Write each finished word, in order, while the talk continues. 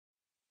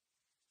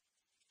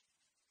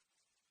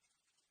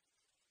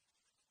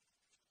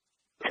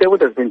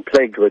Clairwood has been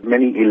plagued with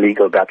many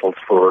illegal battles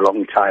for a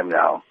long time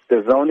now.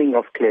 The zoning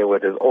of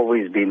Clairwood has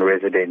always been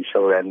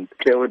residential, and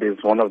Clairwood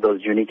is one of those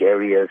unique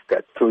areas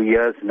that through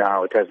years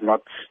now it has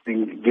not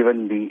been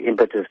given the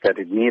impetus that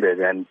it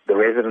needed, and the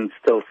residents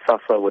still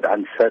suffer with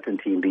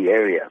uncertainty in the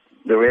area.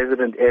 The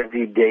resident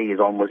every day is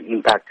almost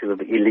impacted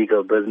with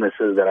illegal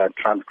businesses that are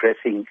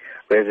transgressing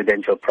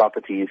residential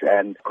properties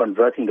and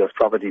converting those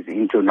properties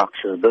into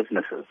noxious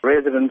businesses.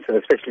 Residents, and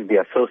especially the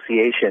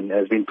association,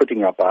 has been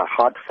putting up a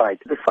hard fight.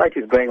 The fight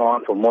is going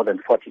on for more than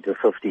 40 to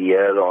 50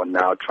 years on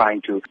now,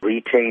 trying to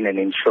retain and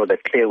ensure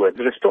that Clairwood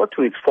is restored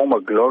to its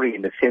former glory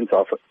in the sense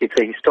of it's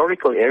a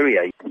historical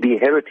area. The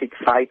heritage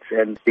sites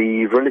and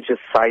the religious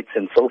sites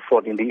and so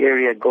forth in the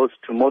area goes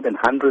to more than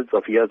hundreds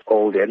of years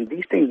old, and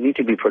these things need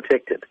to be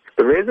protected.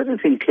 The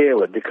residents in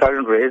Clairwood, the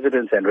current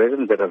residents and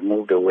residents that have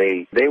moved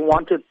away, they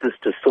wanted this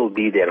to still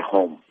be their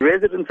home.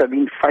 Residents have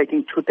been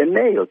fighting tooth and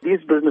nail. These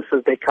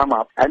businesses, they come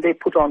up and they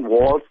put on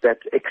walls that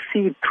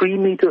exceed 3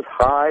 meters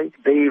high.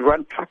 They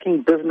run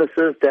trucking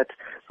businesses that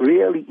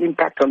really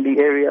impact on the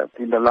area.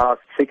 In the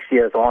last 6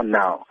 years on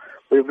now,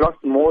 we've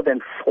lost more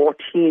than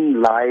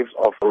 14 lives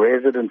of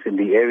residents in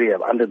the area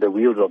under the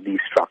wheels of these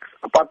trucks.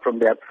 Apart from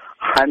that,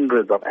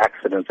 hundreds of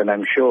accidents, and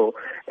I'm sure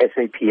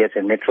SAPS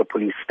and Metro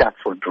Police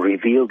stats would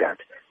reveal that.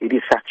 It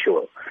is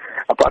factual.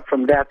 Apart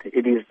from that,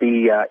 it is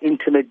the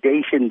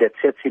intimidation that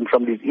sets in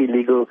from these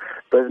illegal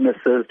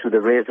businesses to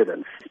the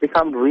residents. It's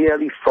become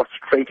really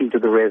frustrating to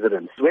the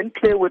residents. When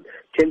Clairwood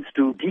tends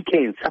to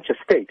decay in such a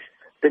state,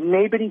 the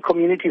neighboring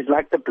communities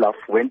like the Bluff,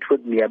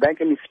 Wentworth, Merebank,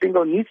 and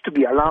Springle needs to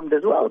be alarmed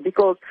as well,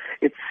 because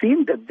it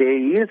seems that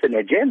there is an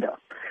agenda.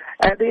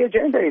 And the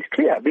agenda is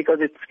clear, because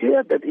it's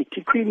clear that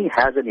eThekwini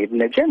has an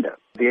hidden agenda.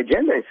 The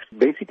agenda is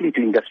basically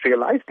to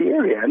industrialize the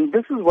area, and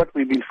this is what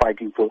we've been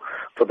fighting for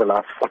the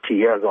last 40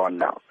 years on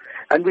now.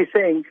 And we're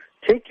saying,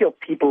 take your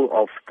people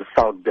of the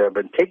South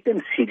Durban, take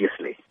them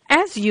seriously.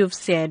 As you've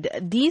said,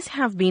 these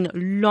have been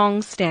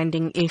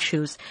long-standing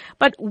issues.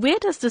 But where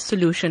does the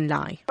solution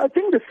lie? I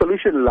think the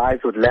solution lies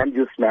with land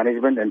use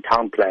management and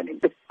town planning.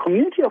 The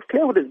community of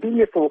Clairwood has been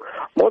here for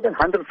more than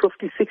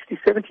 150, 60,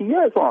 70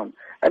 years on.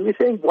 And we're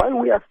saying, while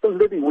we are still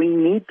living, we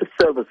need the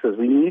services,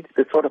 we need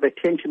the sort of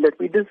attention that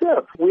we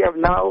deserve. We have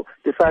now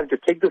decided to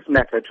take this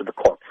matter to the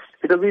courts,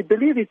 because we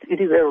believe it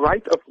is a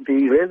right of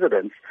the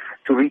residents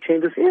to retain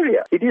this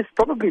area. It is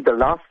probably the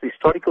last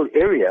historical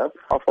area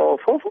of our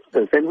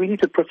forefathers, and we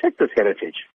need to protect this heritage.